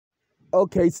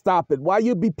Okay, stop it. Why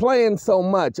you be playing so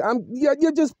much?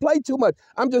 You just play too much.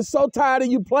 I'm just so tired of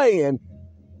you playing.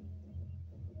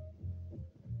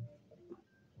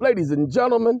 Ladies and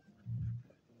gentlemen,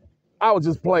 I was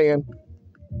just playing.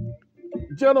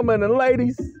 Gentlemen and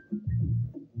ladies,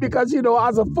 because you know I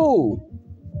was a fool.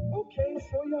 Okay,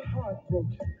 so you're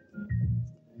heartbroken.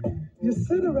 You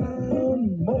sit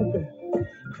around moping,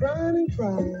 crying and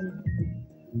crying.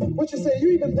 What you say, you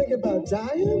even think about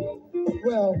dying?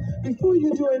 Well, before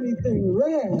you do anything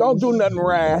rash. Don't do nothing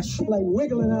rash. Like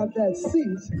wiggling out that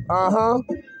seat. Uh-huh.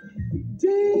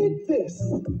 Dig this.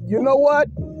 You know what?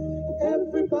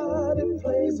 Everybody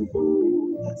plays a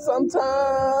fool.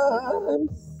 Sometimes.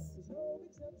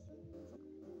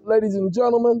 Ladies and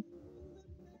gentlemen,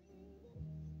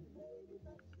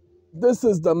 this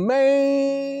is the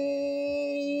main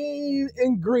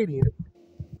ingredient.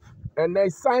 And they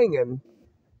singing,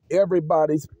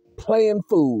 everybody's playing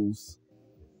fools.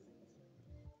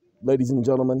 Ladies and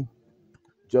gentlemen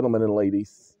and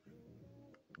ladies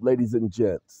and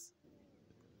gents.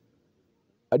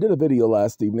 I did a video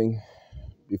last evening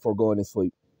before going to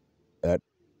sleep at,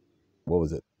 what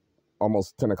was it?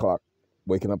 Almost 10 o'clock,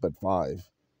 waking up at 5.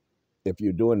 If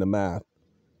you're doing the math,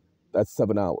 that's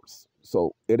 7 hours.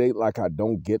 So it ain't like I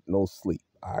don't get no sleep.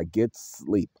 I get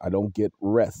sleep. I don't get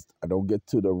rest. I don't get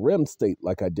to the REM state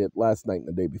like I did last night and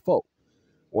the day before.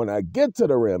 When I get to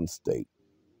the REM state,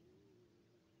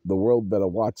 the world better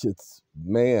watch its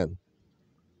man.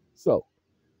 So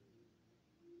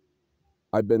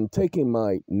I've been taking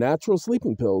my natural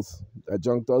sleeping pills. That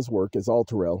junk does work. It's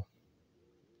Alterel.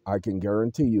 I can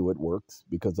guarantee you it works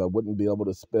because I wouldn't be able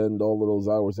to spend all of those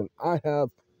hours. And I have,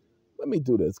 let me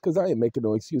do this because I ain't making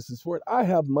no excuses for it. I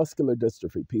have muscular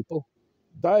dystrophy, people.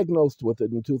 Diagnosed with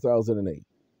it in 2008.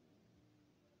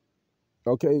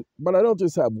 Okay, but I don't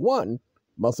just have one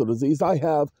muscle disease. I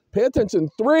have, pay attention,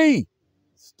 3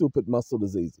 stupid muscle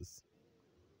diseases.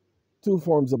 2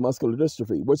 forms of muscular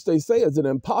dystrophy, which they say is an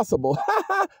impossible.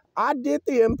 I did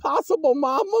the impossible,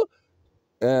 mama.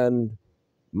 And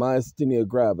myasthenia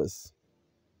gravis.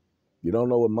 You don't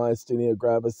know what myasthenia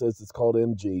gravis is? It's called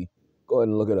MG. Go ahead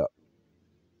and look it up.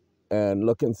 And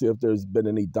look and see if there's been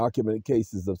any documented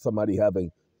cases of somebody having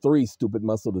 3 stupid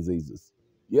muscle diseases.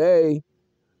 Yay.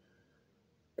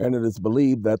 And it is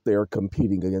believed that they're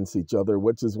competing against each other,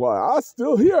 which is why I'm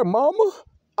still here, mama.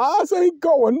 I ain't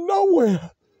going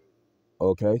nowhere.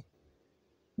 Okay.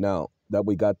 Now that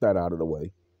we got that out of the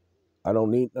way, I don't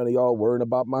need none of y'all worrying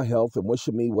about my health and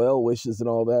wishing me well wishes and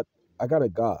all that. I got a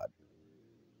God.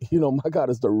 You know, my God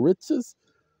is the richest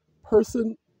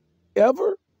person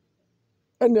ever.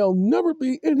 And there'll never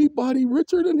be anybody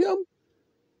richer than him.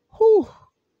 Whew.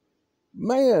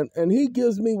 Man, and he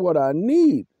gives me what I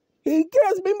need. He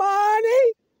gives me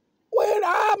money when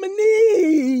I'm in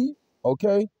need.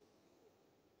 Okay?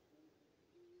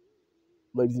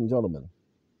 Ladies and gentlemen,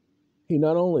 he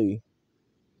not only,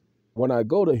 when I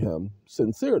go to him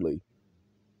sincerely,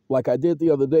 like I did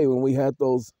the other day when we had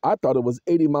those, I thought it was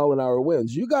 80-mile-an-hour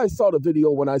winds. You guys saw the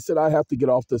video when I said I have to get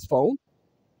off this phone.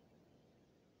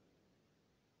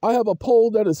 I have a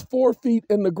pole that is 4 feet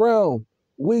in the ground.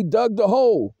 We dug the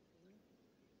hole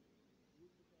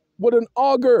with an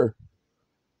auger,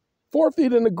 4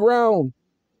 feet in the ground.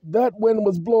 That wind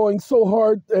was blowing so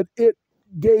hard that it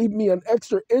gave me an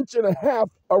extra 1.5 inches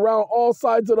around all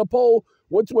sides of the pole,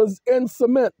 which was in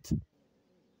cement.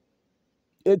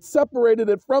 It separated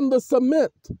it from the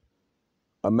cement.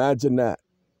 Imagine that.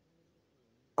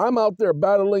 I'm out there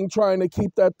battling, trying to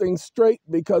keep that thing straight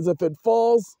because if it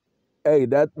falls, hey,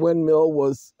 that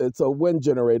windmill it's a wind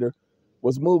generator,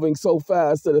 was moving so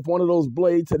fast that if one of those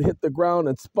blades had hit the ground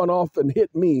and spun off and hit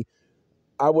me,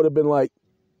 I would have been like,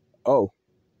 oh,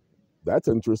 that's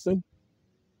interesting.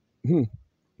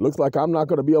 Looks like I'm not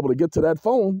going to be able to get to that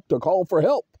phone to call for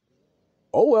help.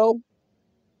 Oh,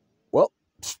 well,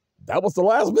 that was the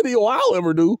last video I'll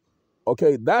ever do.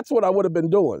 Okay, that's what I would have been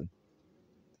doing.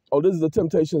 Oh, this is the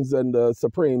Temptations and the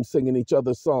Supremes singing each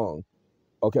other's song.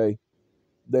 Okay.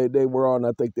 They were on,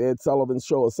 I think, the Ed Sullivan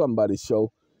show or somebody's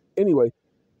show. Anyway,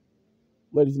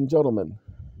 ladies and gentlemen,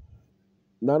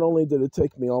 not only did it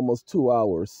take me almost 2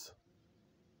 hours,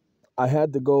 I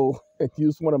had to go and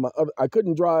use one of my other, I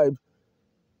couldn't drive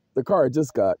the car I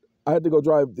just got. I had to go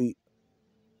drive the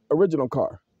original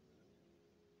car.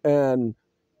 And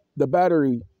the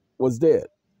battery was dead.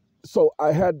 So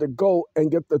I had to go and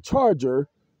get the charger,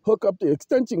 hook up the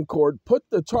extension cord, put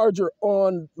the charger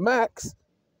on max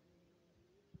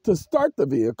to start the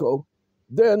vehicle,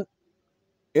 then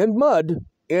in mud,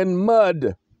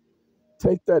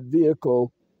 take that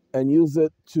vehicle and use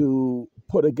it to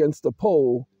put against the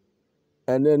pole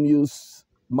and then use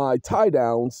my tie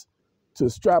downs to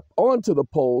strap onto the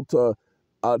pole to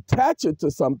attach it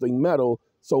to something metal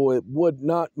so it would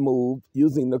not move,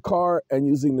 using the car and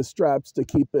using the straps to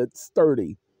keep it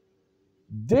sturdy.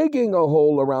 Digging a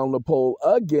hole around the pole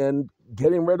again,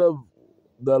 getting rid of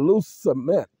the loose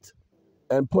cement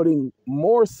and putting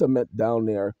more cement down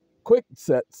there, quick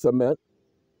set cement,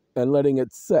 and letting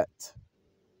it set.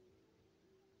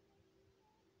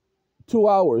 2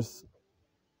 hours.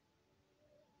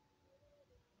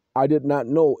 I did not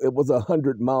know it was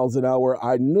 100 miles an hour.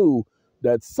 I knew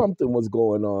that something was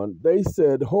going on. They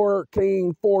said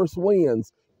hurricane force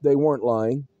winds. They weren't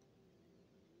lying.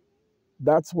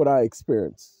 That's what I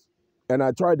experienced. And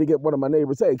I tried to get one of my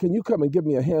neighbors, hey, can you come and give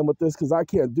me a hand with this? Because I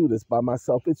can't do this by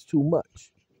myself. It's too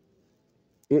much.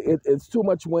 It's too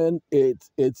much wind.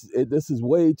 This is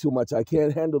way too much. I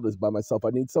can't handle this by myself. I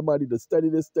need somebody to steady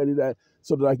this, steady that,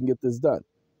 so that I can get this done.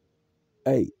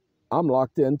 Hey, I'm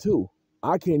locked in too.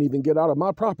 I can't even get out of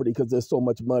my property because there's so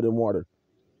much mud and water.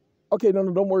 Okay, no,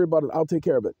 don't worry about it. I'll take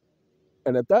care of it.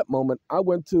 And at that moment, I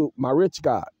went to my rich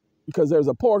God, because there's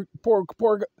a poor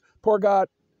God.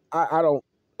 I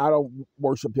don't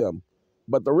worship him,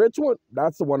 but the rich one,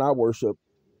 that's the one I worship.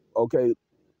 Okay.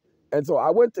 And so I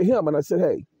went to him and I said,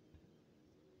 hey,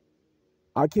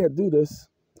 I can't do this.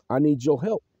 I need your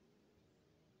help.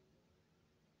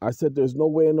 I said, there's no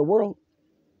way in the world.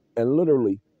 And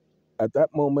literally at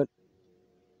that moment,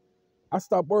 I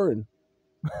stopped worrying.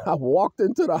 I walked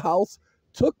into the house,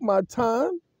 took my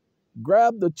time,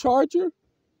 grabbed the charger,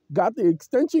 got the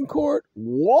extension cord,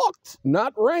 walked,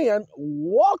 not ran,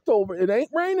 walked over. It ain't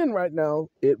raining right now.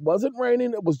 It wasn't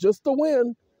raining. It was just the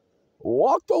wind.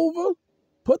 Walked over,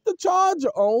 put the charger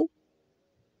on,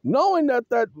 knowing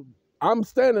that I'm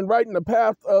standing right in the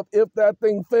path of, if that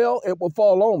thing fell, it will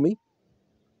fall on me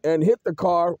and hit the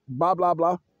car, blah, blah,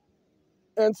 blah.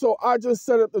 And so I just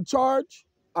set it to charge.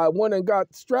 I went and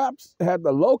got straps, had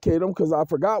to locate them because I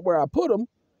forgot where I put them.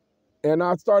 And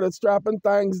I started strapping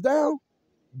things down,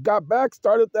 got back,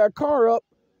 started that car up.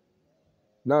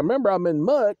 Now, remember, I'm in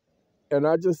mud, and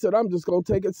I just said, I'm just going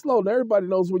to take it slow. Now, everybody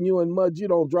knows when you're in mud, you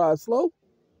don't drive slow.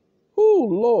 Ooh,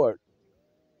 Lord.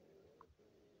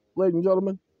 Ladies and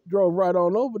gentlemen, drove right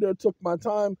on over there, took my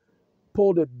time,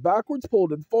 pulled it backwards,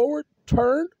 pulled it forward,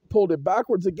 turned, pulled it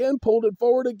backwards again, pulled it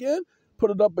forward again,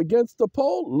 put it up against the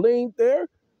pole, leaned there,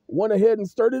 went ahead and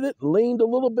started it, leaned a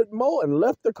little bit more, and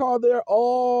left the car there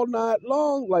all night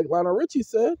long, like Lionel Richie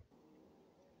said.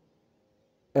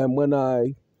 And when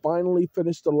I finally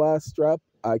finished the last strap,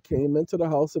 I came into the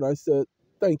house and I said,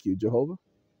 thank you, Jehovah.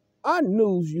 I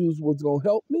knew you was going to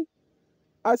help me.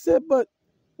 I said, but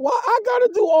why I got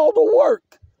to do all the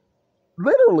work?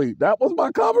 Literally, that was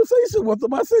my conversation with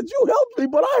him. I said, you helped me,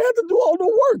 but I had to do all the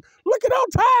work. Look at how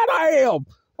tired I am.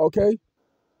 Okay?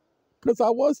 Because I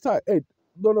was tired. Hey,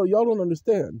 no, y'all don't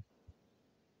understand.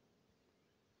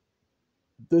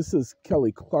 This is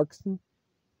Kelly Clarkson.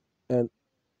 And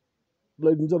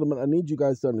ladies and gentlemen, I need you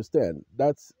guys to understand.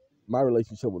 That's my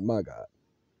relationship with my God.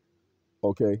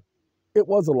 Okay? It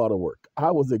was a lot of work.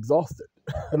 I was exhausted.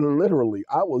 Literally,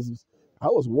 I was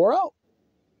wore out.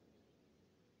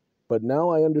 But now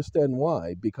I understand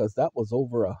why, because that was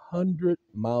over 100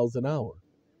 miles an hour.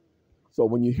 So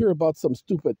when you hear about some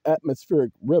stupid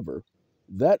atmospheric river,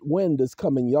 that wind is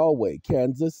coming y'all way,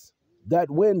 Kansas. That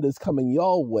wind is coming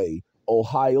y'all way,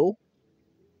 Ohio.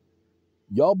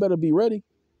 Y'all better be ready.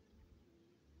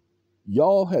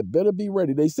 Y'all had better be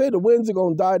ready. They say the winds are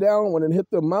going to die down when it hit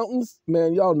the mountains.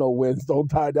 Man, y'all know winds don't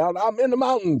die down. I'm in the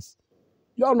mountains.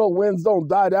 Y'all know winds don't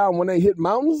die down when they hit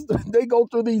mountains. They go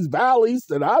through these valleys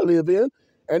that I live in,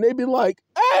 and they be like,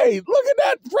 hey, look at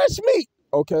that fresh meat.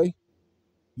 Okay?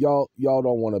 Y'all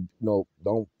don't want to, no,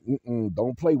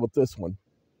 don't play with this one.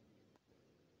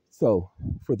 So,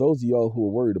 for those of y'all who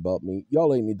are worried about me,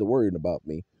 y'all ain't need to worry about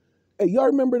me. Hey, y'all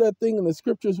remember that thing in the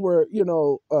scriptures where,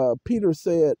 Peter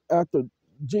said after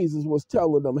Jesus was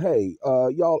telling them, hey,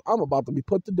 y'all, I'm about to be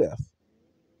put to death.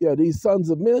 Yeah, these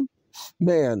sons of men,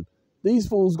 man, these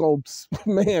fools they're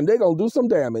going to do some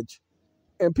damage.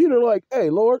 And Peter like,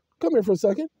 hey, Lord, come here for a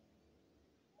second.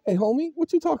 Hey, homie,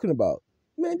 what you talking about?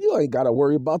 Man, you ain't got to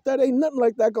worry about that. Ain't nothing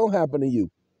like that going to happen to you.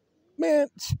 Man,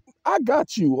 I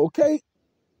got you, okay?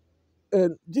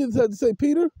 And Jesus had to say,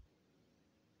 Peter,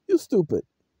 you stupid.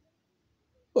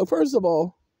 But first of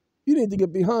all, you need to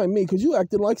get behind me because you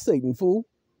acting like Satan, fool.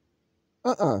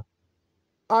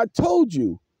 I told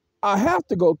you I have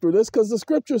to go through this because the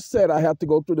scripture said I have to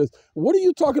go through this. What are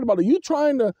you talking about? Are you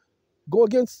trying to go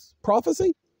against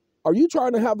prophecy? Are you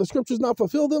trying to have the scriptures not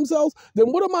fulfill themselves? Then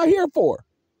what am I here for?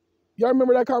 Y'all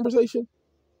remember that conversation?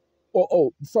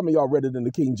 Oh, some of y'all read it in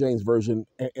the King James Version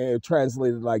and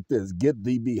translated like this. Get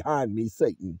thee behind me,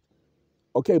 Satan.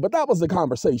 Okay, but that was the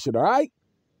conversation, all right?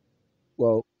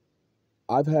 Well,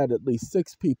 I've had at least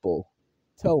 6 people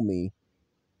tell me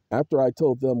after I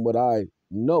told them what I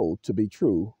know to be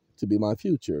true, to be my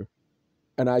future,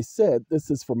 and I said, this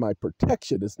is for my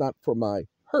protection, it's not for my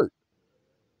hurt,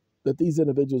 that these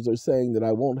individuals are saying that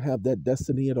I won't have that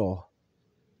destiny at all.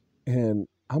 And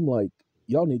I'm like,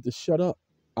 y'all need to shut up.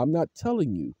 I'm not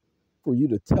telling you for you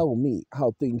to tell me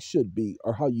how things should be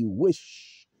or how you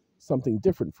wish something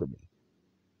different for me.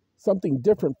 Something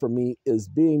different for me is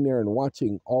being there and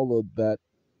watching all of that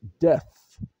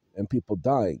death and people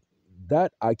dying.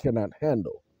 That I cannot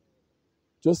handle.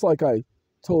 Just like I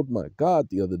told my God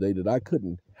the other day that I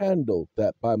couldn't handle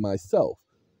that by myself.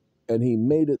 And he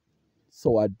made it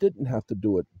so I didn't have to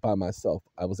do it by myself.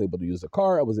 I was able to use a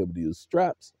car. I was able to use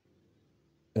straps.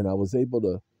 And I was able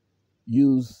to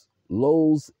use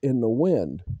lows in the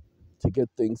wind to get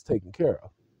things taken care of.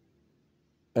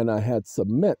 And I had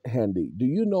cement handy. Do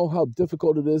you know how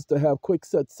difficult it is to have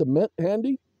quickset cement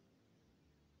handy?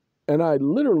 And I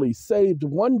literally saved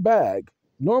one bag.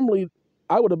 Normally,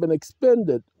 I would have been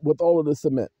expended with all of the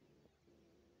cement.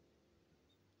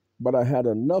 But I had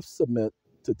enough cement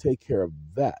to take care of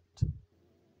that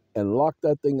and lock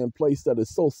that thing in place that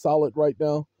is so solid right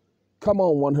now. Come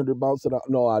on, 100 miles an hour.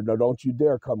 No, don't you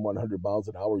dare come 100 miles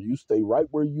an hour. You stay right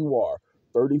where you are.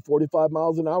 30, 45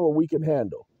 miles an hour, we can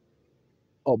handle.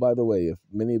 Oh, by the way, if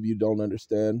many of you don't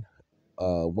understand,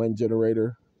 wind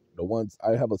generator, the ones,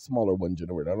 I have a smaller wind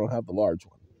generator. I don't have the large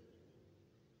one.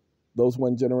 Those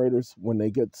wind generators, when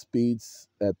they get speeds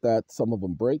at that, some of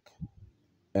them break.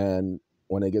 And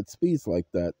when they get speeds like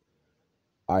that,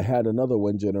 I had another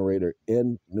wind generator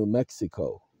in New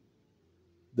Mexico.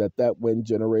 That wind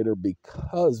generator,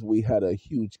 because we had a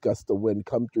huge gust of wind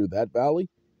come through that valley,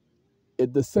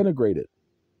 it disintegrated.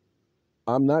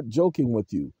 I'm not joking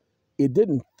with you. It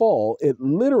didn't fall. It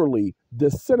literally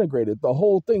disintegrated. The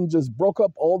whole thing just broke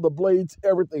up, all the blades,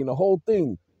 everything. The whole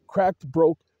thing cracked,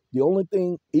 broke. The only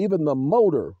thing, even the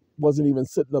motor wasn't even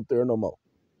sitting up there no more.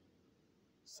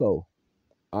 So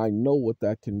I know what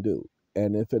that can do.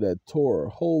 And if it had tore a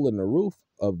hole in the roof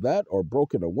of that or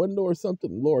broken a window or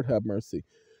something, Lord have mercy.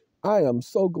 I am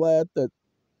so glad that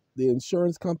the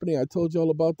insurance company I told you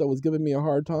all about that was giving me a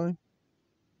hard time,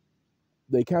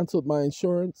 they canceled my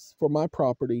insurance for my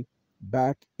property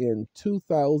back in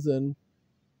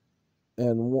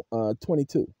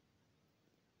 2022.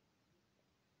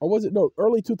 Or was it? No,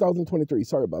 early 2023.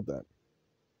 Sorry about that.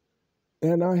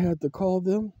 And I had to call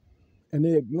them, and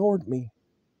they ignored me.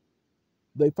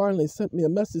 They finally sent me a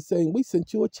message saying, we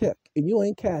sent you a check, and you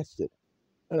ain't cashed it.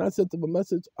 And I sent them a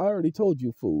message, I already told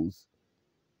you fools.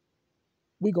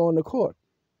 We going to court.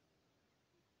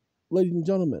 Ladies and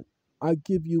gentlemen, I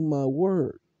give you my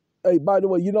word. Hey, by the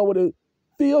way, you know what? It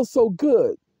feels so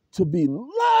good to be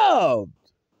loved.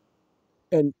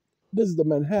 And this is the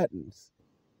Manhattans.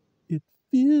 It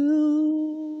feels,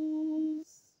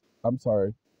 I'm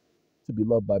sorry, to be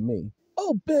loved by me.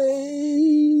 Oh,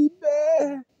 baby.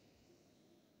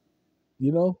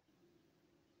 You know,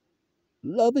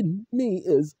 loving me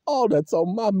is all that's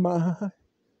on my mind.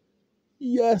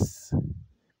 Yes.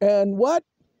 And what?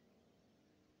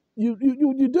 You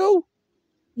do?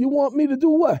 You want me to do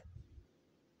what?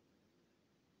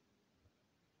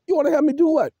 You want to have me do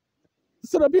what?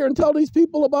 Sit up here and tell these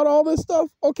people about all this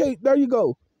stuff? Okay, there you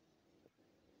go.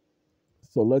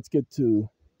 So let's get to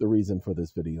the reason for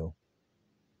this video.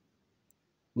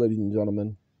 Ladies and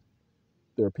gentlemen,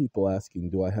 there are people asking,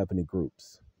 do I have any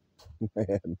groups?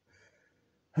 Man.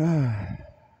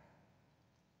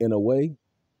 In a way,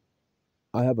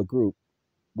 I have a group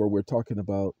where we're talking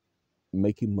about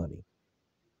making money.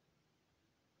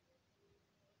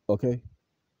 Okay?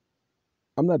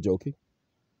 I'm not joking.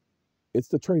 It's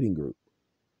the trading group.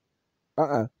 You're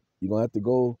going to have to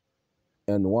go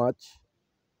and watch.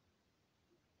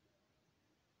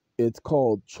 It's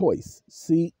called Choice,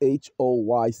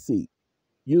 CHOYC.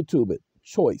 YouTube it,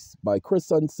 Choice by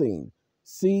Chris Unseen,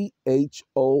 CHOYC.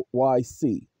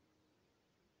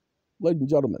 Ladies and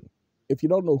gentlemen, if you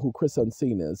don't know who Chris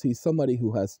Unseen is, he's somebody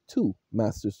who has 2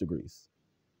 master's degrees.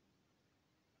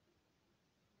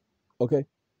 Okay?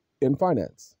 In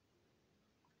finance.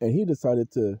 And he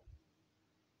decided to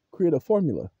create a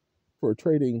formula for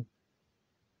trading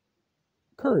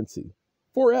currency,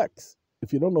 Forex.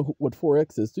 If you don't know what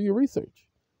Forex is, do your research.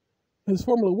 His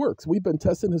formula works. We've been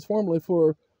testing his formula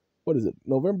for, what is it,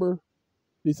 November,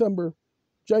 December,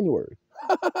 January.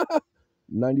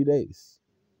 90 days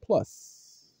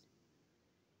plus.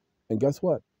 And guess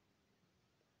what?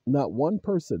 Not one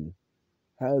person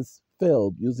has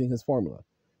failed using his formula.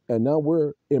 And now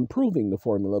we're improving the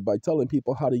formula by telling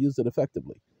people how to use it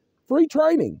effectively. Free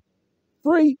training.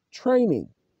 Free training.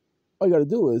 All you got to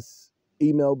do is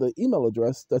email the email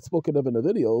address that's spoken of in the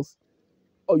videos.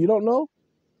 Oh, you don't know?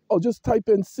 Oh, just type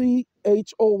in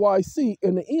CHOYC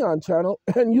in the Eon channel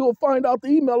and you'll find out the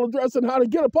email address and how to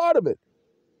get a part of it.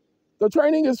 The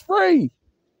training is free.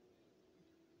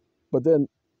 But then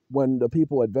when the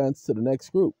people advance to the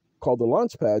next group called the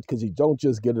Launchpad, because you don't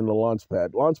just get in the Launchpad.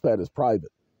 Launchpad is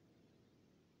private.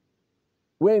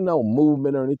 We ain't no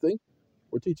movement or anything.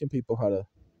 We're teaching people how to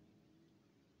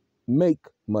make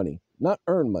money, not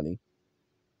earn money,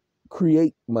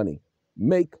 create money,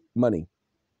 make money.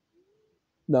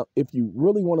 Now, if you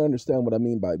really want to understand what I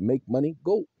mean by make money,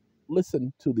 go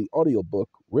listen to the audiobook,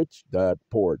 Rich Dad,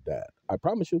 Poor Dad. I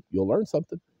promise you, you'll learn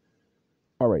something.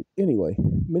 All right. Anyway,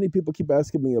 many people keep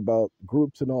asking me about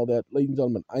groups and all that. Ladies and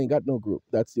gentlemen, I ain't got no group.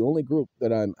 That's the only group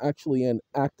that I'm actually in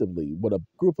actively with a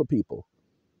group of people.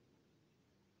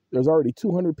 There's already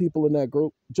 200 people in that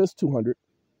group, just 200,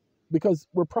 because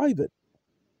we're private.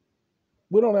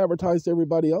 We don't advertise to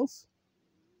everybody else.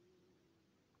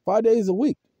 5 days a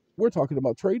week, we're talking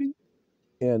about trading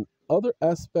and other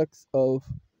aspects of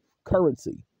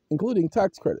currency, including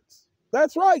tax credits.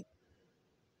 That's right.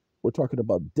 We're talking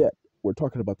about debt. We're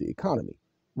talking about the economy.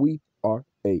 We are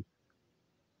a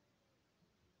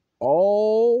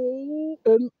all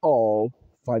in all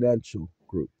financial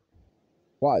group.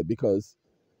 Why? Because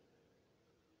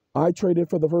I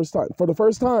traded for the first time. For the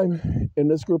first time in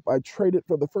this group, I traded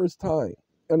for the first time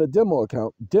in a demo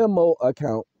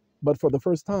account, but for the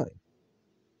first time.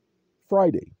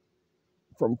 Friday.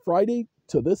 From Friday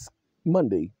to this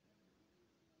Monday.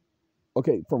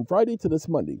 Okay, from Friday to this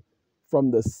Monday,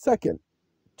 from the 2nd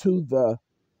to the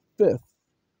 5th,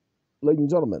 ladies and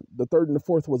gentlemen, the 3rd and the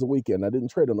 4th was a weekend. I didn't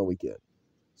trade on the weekend.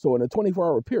 So in a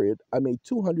 24-hour period, I made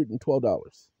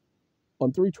 $212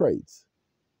 on 3 trades.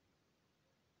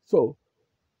 So,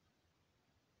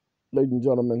 ladies and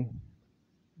gentlemen,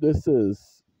 this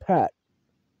is Pat.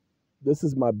 This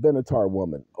is my Benatar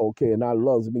woman, okay? And I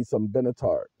loves me some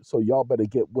Benatar. So y'all better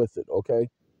get with it, okay?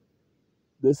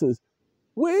 This is,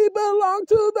 we belong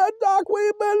to the dock,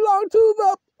 we belong to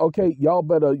the... Okay, y'all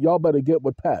better get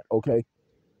with Pat, okay?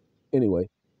 Anyway,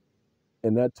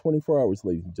 in that 24 hours,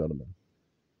 ladies and gentlemen,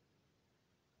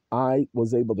 I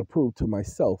was able to prove to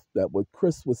myself that what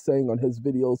Chris was saying on his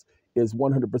videos is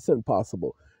 100%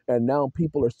 possible. And now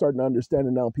people are starting to understand,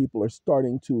 and now people are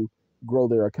starting to grow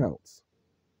their accounts.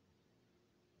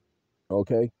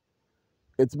 Okay?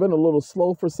 It's been a little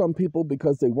slow for some people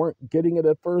because they weren't getting it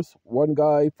at first. One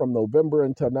guy from November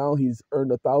until now, he's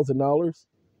earned $1,000,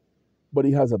 but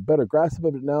he has a better grasp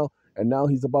of it now. And now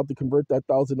he's about to convert that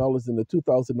 $1,000 into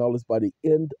 $2,000 by the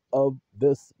end of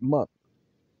this month.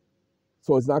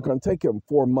 So it's not going to take him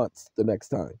 4 months the next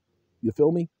time. You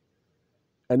feel me?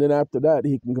 And then after that,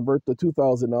 he can convert the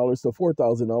 $2,000 to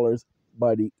 $4,000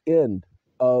 by the end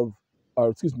of, by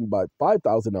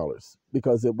 $5,000,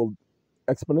 because it will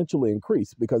exponentially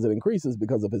increase, because it increases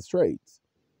because of his trades.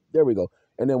 There we go.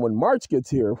 And then when March gets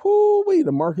here,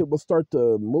 the market will start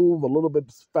to move a little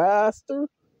bit faster.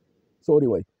 So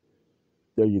anyway,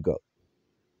 there you go.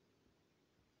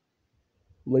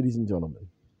 Ladies and gentlemen,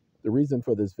 the reason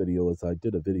for this video is I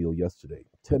did a video yesterday,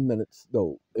 10 minutes,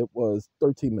 no, it was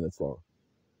 13 minutes long.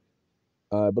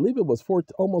 I believe it was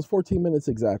almost 14 minutes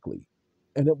exactly.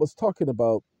 And it was talking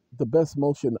about the best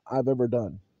motion I've ever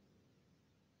done.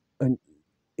 And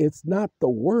it's not the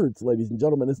words, ladies and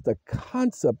gentlemen, it's the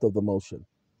concept of the motion.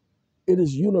 It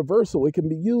is universal. It can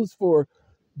be used for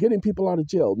getting people out of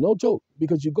jail. No joke,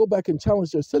 because you go back and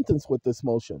challenge their sentence with this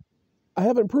motion. I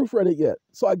haven't proofread it yet,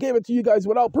 so I gave it to you guys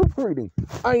without proofreading.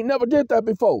 I ain't never did that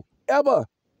before, ever.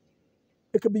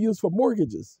 It could be used for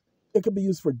mortgages. It could be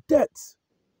used for debts,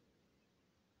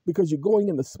 because you're going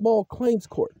into small claims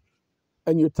court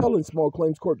and you're telling small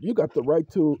claims court you got the right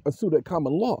to a suit at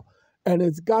common law. And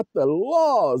it's got the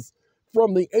laws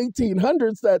from the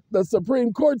 1800s that the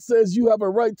Supreme Court says you have a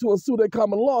right to a suit at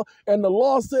common law. And the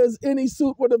law says any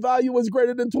suit where the value is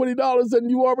greater than $20,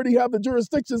 and you already have the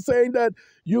jurisdiction saying that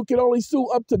you can only sue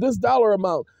up to this dollar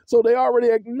amount. So they already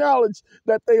acknowledge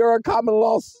that they are a common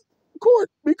law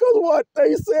court, because what?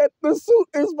 They said the suit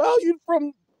is valued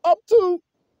from up to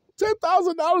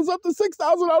 $10,000 up to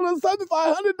 $6,000,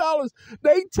 $7,500.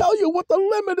 They tell you what the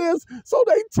limit is, so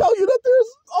they tell you that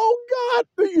there's, oh God,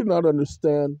 do you not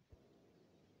understand?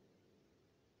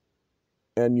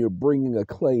 And you're bringing a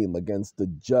claim against the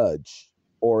judge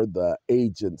or the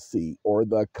agency or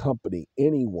the company,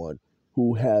 anyone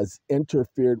who has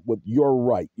interfered with your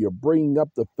right. You're bringing up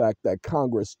the fact that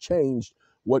Congress changed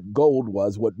what gold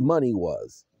was, what money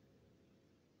was.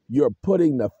 You're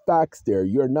putting the facts there.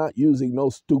 You're not using no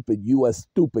stupid U.S.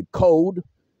 stupid code.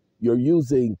 You're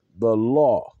using the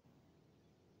law.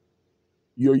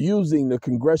 You're using the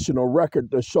congressional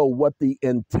record to show what the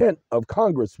intent of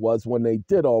Congress was when they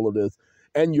did all of this.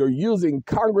 And you're using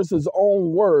Congress's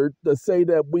own word to say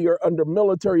that we are under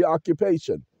military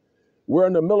occupation. We're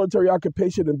under military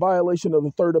occupation in violation of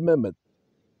the Third Amendment.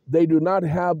 They do not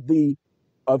have the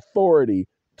authority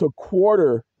to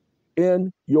quarter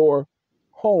in your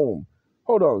home.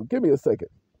 Hold on, give me a second.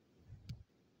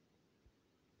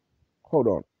 Hold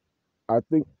on. I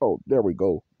think, oh, there we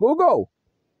go. Google.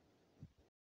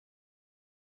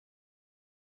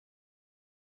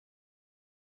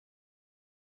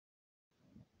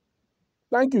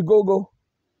 Thank you, Google.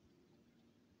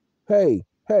 Hey.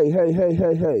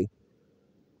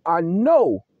 I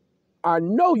know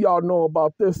y'all know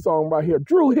about this song right here.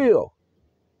 Drew Hill.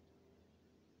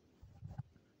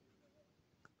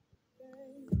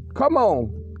 Come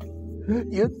on.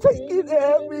 You're taking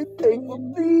everything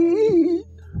from me.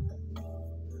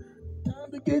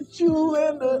 Time to get you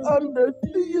in the under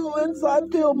you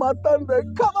inside, feel my thunder.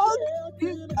 Come on.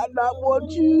 And I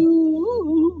want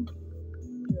you.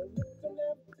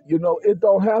 You know, it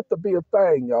don't have to be a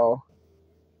thing, y'all.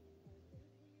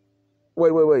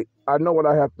 Wait. I know what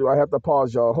I have to do. I have to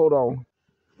pause, y'all. Hold on.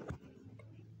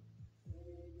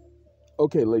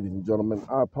 Okay, ladies and gentlemen,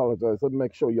 I apologize. Let me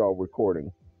make sure y'all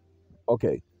recording.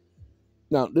 Okay.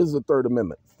 Now, this is the Third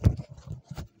Amendment.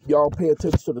 Y'all pay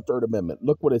attention to the Third Amendment.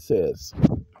 Look what it says.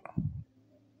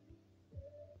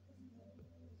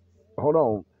 Hold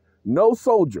on. No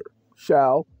soldier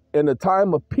shall, in the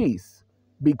time of peace,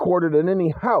 be quartered in any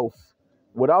house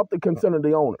without the consent of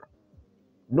the owner,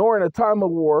 nor in a time of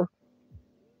war,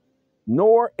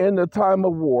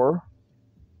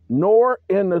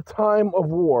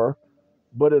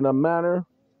 but in a manner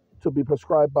to be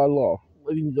prescribed by law.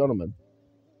 Ladies and gentlemen,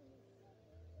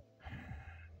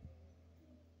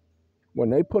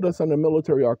 when they put us under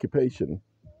military occupation,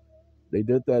 they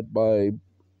did that by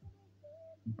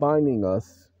binding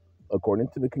us, according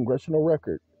to the congressional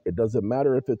record. It doesn't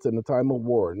matter if it's in a time of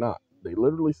war or not. They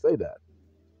literally say that.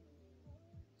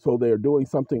 So they're doing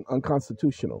something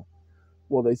unconstitutional.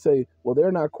 Well, they say, well,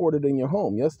 they're not quartered in your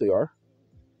home. Yes, they are.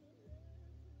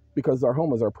 Because our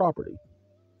home is our property.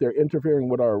 They're interfering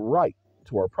with our right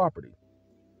to our property.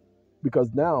 Because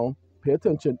now, pay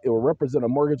attention, it will represent a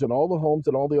mortgage on all the homes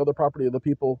and all the other property of the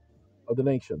people of the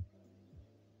nation.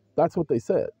 That's what they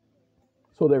said.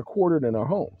 So they're quartered in our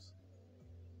homes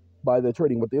by the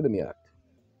Trading with the Enemy Act.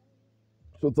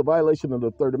 So it's a violation of the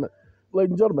Third Amendment.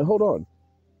 Ladies and gentlemen, hold on.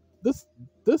 This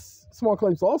small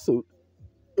claims lawsuit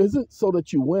isn't so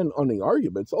that you win on the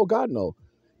arguments. Oh, God, no.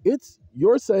 It's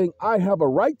you're saying I have a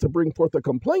right to bring forth a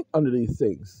complaint under these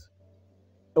things.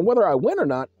 And whether I win or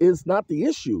not is not the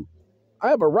issue. I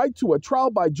have a right to a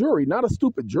trial by jury, not a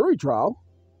stupid jury trial.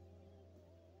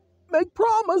 Make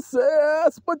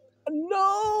promises, but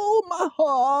no, my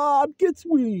heart gets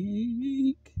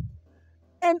weak.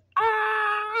 And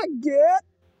I get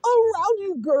around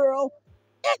you, girl.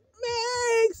 It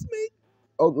makes me.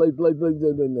 Oh,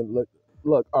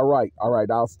 look, all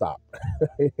right, I'll stop.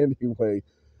 Anyway,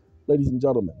 ladies and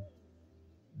gentlemen,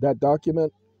 that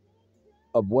document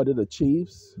of what it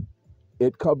achieves,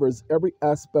 it covers every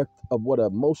aspect of what a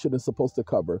motion is supposed to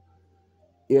cover.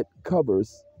 It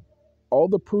covers all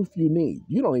the proof you need.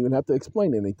 You don't even have to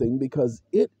explain anything because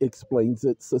it explains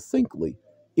it succinctly.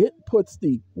 It puts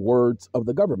the words of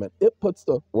the government. It puts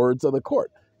the words of the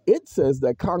court. It says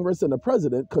that Congress and the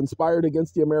president conspired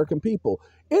against the American people.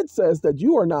 It says that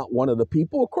you are not one of the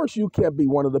people. Of course, you can't be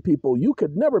one of the people. You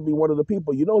could never be one of the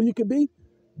people. You know who you could be?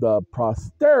 The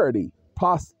posterity.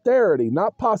 Posterity,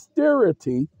 not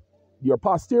posterity. Your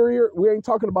posterior, we ain't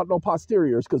talking about no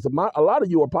posteriors because a lot of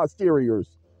you are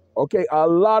posteriors. Okay, a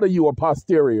lot of you are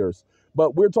posteriors.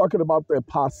 But we're talking about the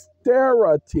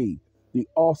posterity, the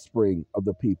offspring of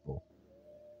the people.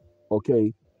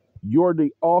 Okay? You're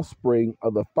the offspring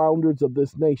of the founders of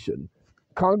this nation.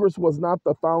 Congress was not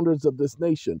the founders of this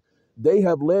nation. They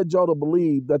have led y'all to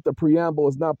believe that the preamble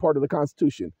is not part of the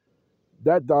Constitution.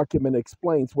 That document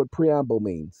explains what preamble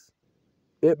means.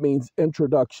 It means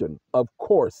introduction. Of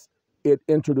course, it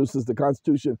introduces the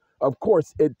Constitution. Of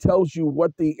course, it tells you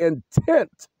what the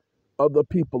intent of the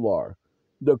people are.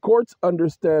 The courts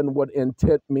understand what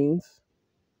intent means.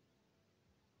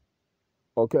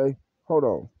 Okay, hold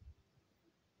on.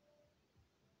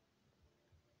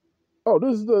 Oh,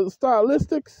 this is the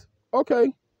stylistics?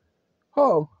 Okay.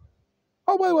 Oh,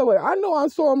 wait. I know I'm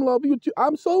so in love with you too.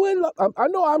 I'm so in love. I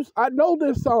know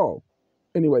this song.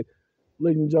 Anyway,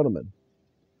 ladies and gentlemen,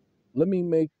 let me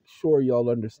make sure y'all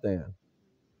understand.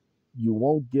 You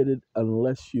won't get it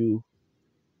unless you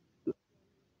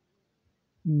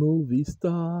movie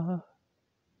star.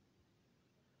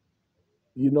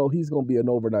 You know he's going to be an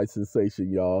overnight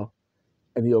sensation, y'all.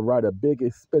 And he'll ride a big,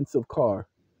 expensive car.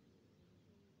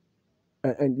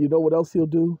 And you know what else he'll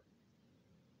do?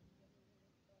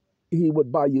 He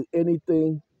would buy you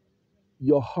anything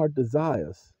your heart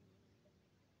desires.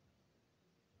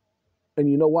 And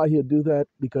you know why he'll do that?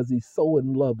 Because he's so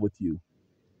in love with you.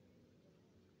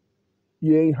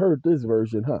 You ain't heard this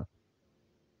version, huh?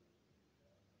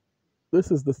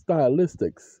 This is the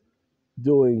stylistics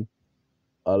doing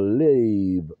a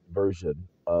live version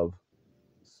of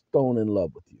Stone in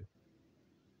Love with You.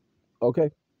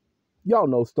 Okay? Y'all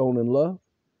know Stone in Love.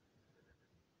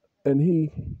 And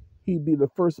he'd be the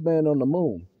first man on the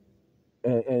moon.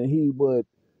 And he'd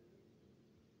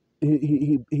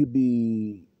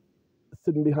be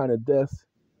sitting behind a desk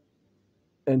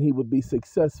and he would be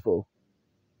successful.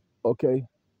 Okay?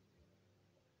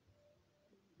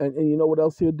 And you know what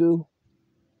else he'll do?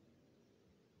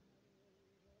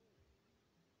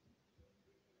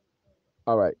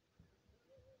 All right.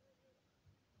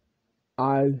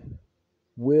 I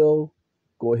will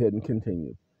go ahead and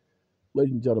continue.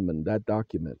 Ladies and gentlemen, that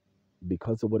document,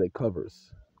 because of what it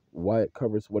covers, why it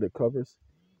covers what it covers,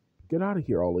 get out of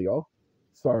here, all of y'all.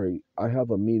 Sorry, I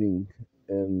have a meeting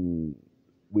and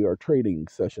our trading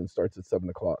session starts at 7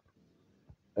 o'clock.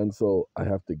 And so I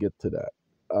have to get to that.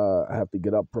 I have to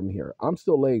get up from here. I'm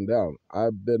still laying down.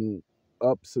 I've been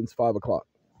up since 5 o'clock.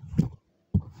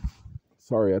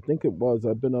 Sorry, I think it was.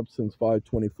 I've been up since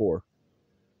 5:24.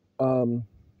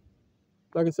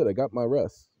 Like I said, I got my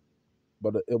rest,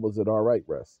 but it was an all right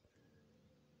rest.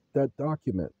 That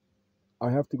document,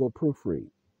 I have to go proofread,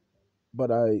 but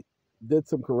I did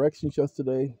some corrections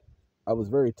yesterday. I was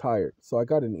very tired, so I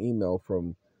got an email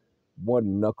from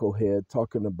one knucklehead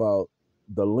talking about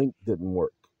the link didn't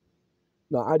work.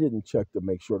 Now, I didn't check to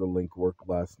make sure the link worked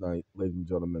last night, ladies and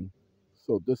gentlemen.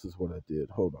 So this is what I did.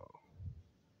 Hold on.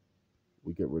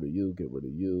 We get rid of you, get rid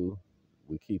of you.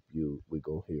 We keep you, we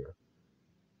go here.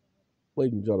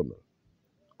 Ladies and gentlemen,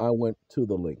 I went to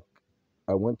the link.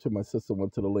 I went to my system,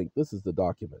 went to the link. This is the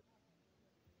document.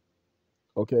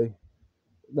 Okay?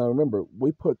 Now remember,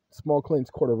 we put small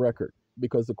claims court of record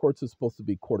because the courts are supposed to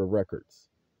be court of records.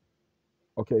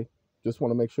 Okay? Just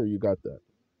want to make sure you got that.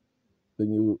 Then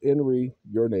you enter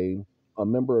your name, a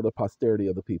member of the posterity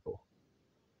of the people.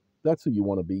 That's who you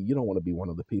want to be. You don't want to be one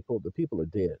of the people. The people are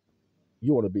dead.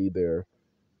 You want to be there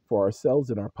for ourselves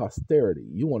and our posterity.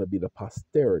 You want to be the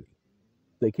posterity.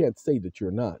 They can't say that you're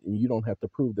not, and you don't have to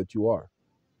prove that you are.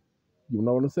 You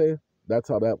know what I'm saying? That's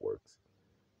how that works.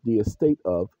 The estate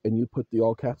of, and you put the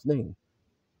all caps name.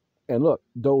 And look,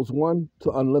 those 1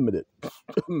 to unlimited.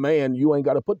 Man, you ain't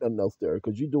got to put nothing else there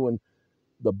because you're doing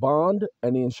the bond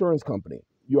and the insurance company.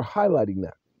 You're highlighting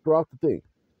that throughout the thing.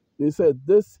 They said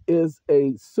this is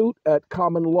a suit at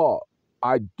common law.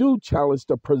 I do challenge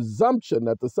the presumption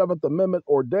that the 7th Amendment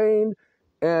ordained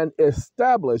and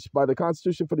established by the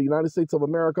Constitution for the United States of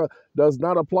America does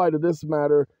not apply to this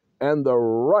matter, and the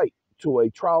right to a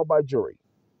trial by jury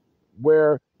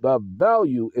where the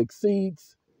value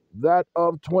exceeds that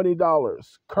of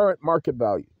 $20, current market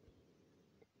value.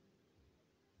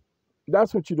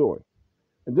 That's what you're doing.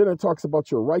 And then it talks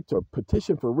about your right to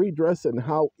petition for redress and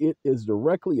how it is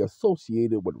directly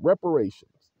associated with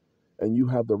reparations. And you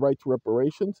have the right to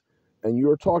reparations. And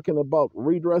you're talking about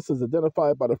redress as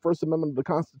identified by the First Amendment of the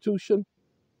Constitution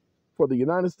for the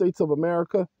United States of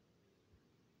America.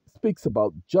 Speaks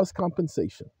about just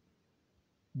compensation.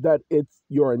 That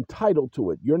you're entitled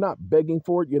to it. You're not begging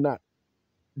for it. You're not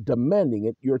demanding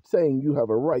it. You're saying you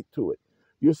have a right to it.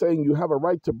 You're saying you have a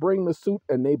right to bring the suit,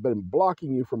 and they've been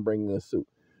blocking you from bringing the suit.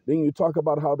 Then you talk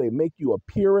about how they make you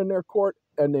appear in their court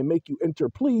and they make you enter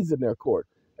pleas in their court.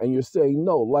 And you're saying,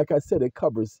 no, like I said, it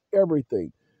covers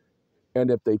everything. And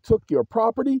if they took your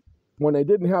property when they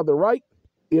didn't have the right,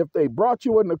 if they brought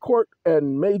you into court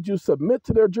and made you submit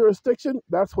to their jurisdiction,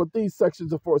 that's what these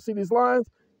sections are for. See these lines?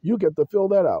 You get to fill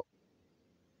that out.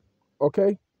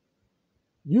 Okay?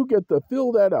 You get to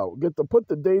fill that out, get to put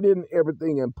the date in,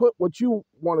 everything, and put what you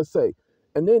want to say.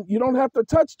 And then you don't have to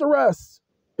touch the rest,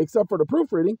 except for the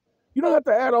proofreading. You don't have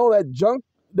to add all that junk,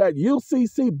 that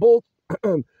UCC bull.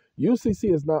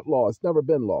 UCC is not law. It's never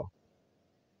been law.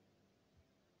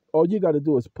 All you got to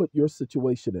do is put your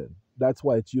situation in. That's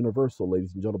why it's universal,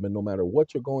 ladies and gentlemen. No matter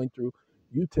what you're going through,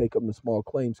 you take them to small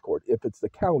claims court. If it's the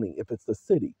county, if it's the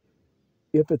city,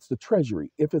 if it's the Treasury,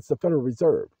 if it's the Federal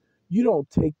Reserve, you don't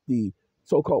take the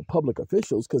so-called public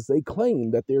officials because they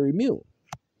claim that they're immune.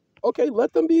 Okay,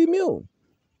 let them be immune.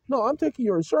 No, I'm taking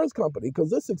your insurance company because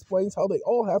this explains how they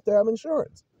all have to have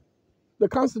insurance. The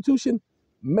Constitution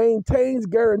maintains,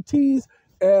 guarantees,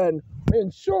 and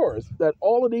ensures that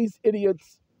all of these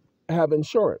idiots have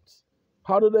insurance.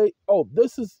 How do they? Oh,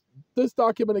 this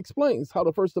document explains how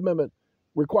the First Amendment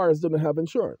requires them to have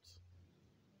insurance.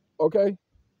 Okay,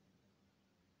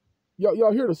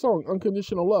 y'all hear the song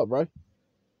 "Unconditional Love," right?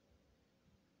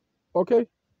 Okay,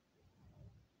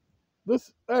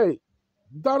 hey,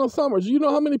 Donald Summers, you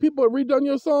know how many people have redone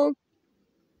your song?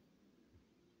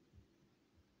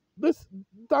 This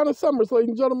Donna Summers, ladies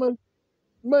and gentlemen,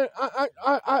 man,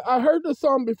 I heard this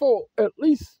song before at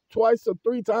least twice or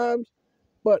three times,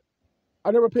 but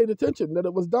I never paid attention that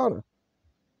it was Donna.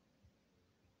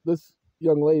 This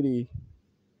young lady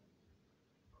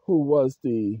who was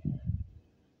the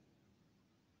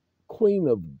queen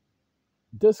of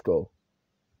disco,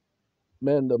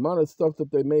 man, the amount of stuff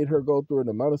that they made her go through and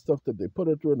the amount of stuff that they put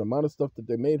her through and the amount of stuff that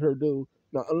they made her do.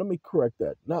 Now, let me correct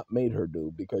that. Not made her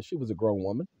do, because she was a grown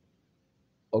woman,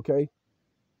 okay?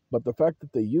 But the fact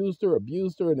that they used her,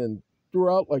 abused her, and then threw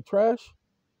her out like trash,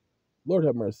 Lord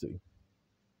have mercy.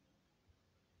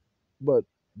 But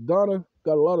Donna,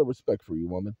 got a lot of respect for you,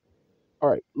 woman. All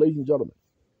right, ladies and gentlemen,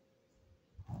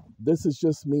 this is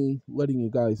just me letting you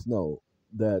guys know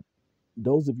that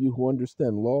those of you who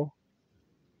understand law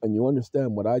and you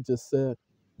understand what I just said,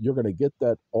 you're going to get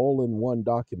that all in one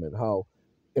document. How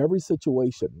every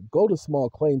situation, go to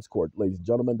small claims court, ladies and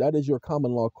gentlemen, that is your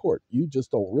common law court. You just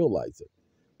don't realize it.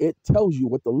 It tells you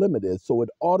what the limit is, so it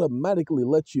automatically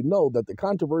lets you know that the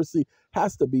controversy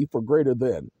has to be for greater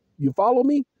than. You follow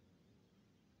me?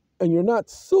 And you're not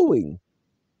suing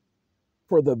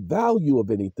for the value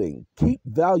of anything. Keep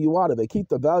value out of it. Keep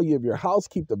the value of your house,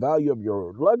 keep the value of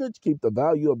your luggage, keep the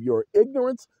value of your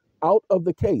ignorance out of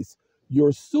the case.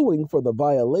 You're suing for the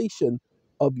violation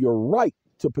of your right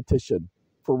to petition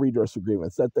for redress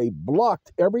agreements, that they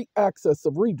blocked every access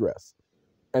of redress.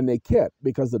 And they can't,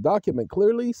 because the document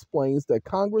clearly explains that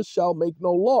Congress shall make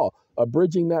no law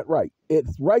abridging that right.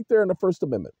 It's right there in the First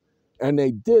Amendment. And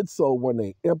they did so when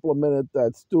they implemented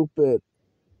that stupid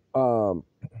thing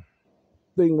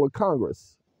with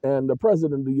Congress and the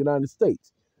President of the United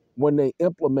States, when they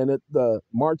implemented the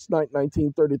March 9,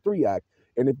 1933 Act.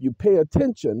 And if you pay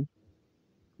attention,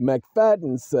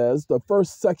 McFadden says the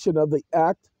first section of the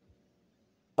Act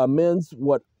amends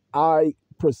what I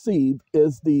perceive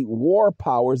is the war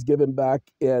powers given back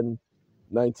in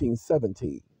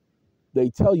 1917.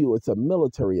 They tell you it's a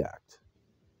military act.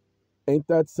 Ain't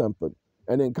that something?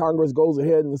 And then Congress goes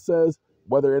ahead and says,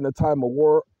 whether in a time of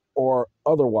war or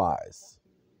otherwise.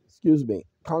 Excuse me.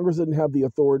 Congress didn't have the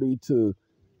authority to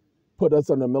put us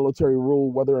under military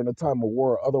rule, whether in a time of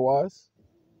war or otherwise.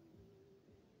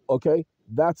 Okay?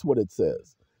 That's what it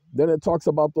says. Then it talks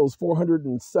about those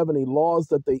 470 laws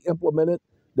that they implemented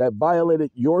that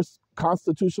violated your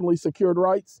constitutionally secured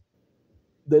rights,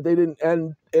 that they didn't,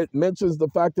 and it mentions the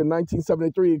fact in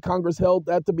 1973 Congress held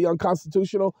that to be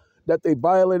unconstitutional, that they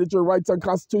violated your rights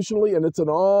unconstitutionally, and it's an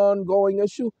ongoing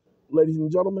issue. Ladies and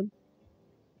gentlemen,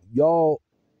 y'all,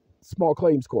 small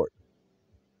claims court.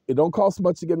 It don't cost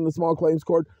much to get in the small claims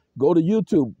court. Go to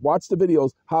YouTube, watch the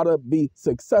videos, how to be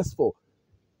successful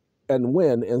and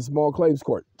win in small claims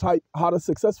court. Type how to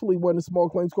successfully win in small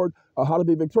claims court, or how to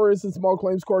be victorious in small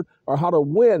claims court, or how to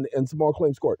win in small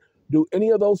claims court. Do any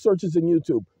of those searches in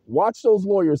YouTube. Watch those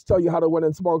lawyers tell you how to win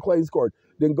in small claims court.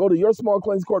 Then go to your small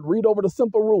claims court, read over the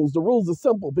simple rules. The rules are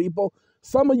simple, people.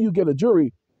 Some of you get a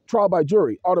trial by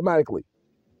jury automatically.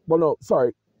 Well, no,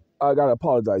 sorry, I gotta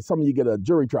apologize. Some of you get a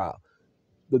jury trial.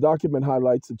 The document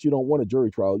highlights that you don't want a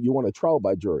jury trial. You want a trial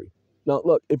by jury. Now,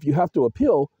 look, if you have to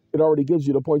appeal, it already gives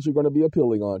you the points you're going to be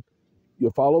appealing on. You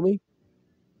follow me?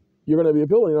 You're going to be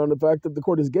appealing on the fact that the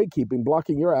court is gatekeeping,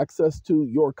 blocking your access to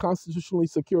your constitutionally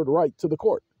secured right to the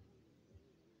court.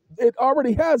 It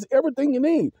already has everything you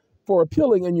need for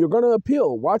appealing, and you're going to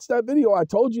appeal. Watch that video. I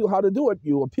told you how to do it.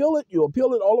 You appeal it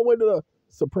all the way to the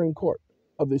Supreme Court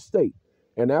of the state.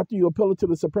 And after you appeal it to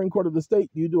the Supreme Court of the state,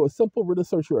 you do a simple writ of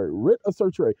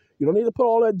certiorari. You don't need to put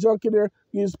all that junk in there.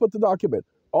 You just put the document.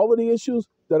 All of the issues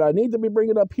that I need to be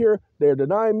bringing up here, they're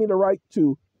denying me the right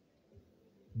to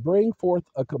bring forth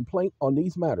a complaint on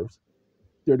these matters.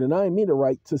 They're denying me the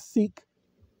right to seek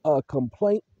a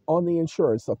complaint on the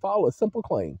insurance, to file a simple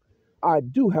claim. I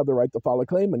do have the right to file a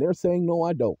claim, and they're saying, no,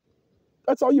 I don't.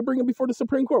 That's all you're bringing before the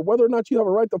Supreme Court, whether or not you have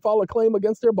a right to file a claim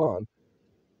against their bond.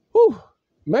 Whew,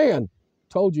 man,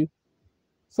 told you.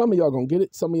 Some of y'all gonna get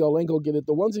it. Some of y'all ain't gonna get it.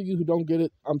 The ones of you who don't get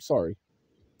it, I'm sorry.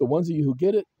 The ones of you who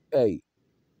get it, hey,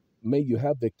 may you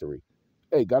have victory.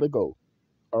 Hey, gotta go.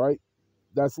 All right?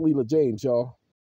 That's Leela James, y'all.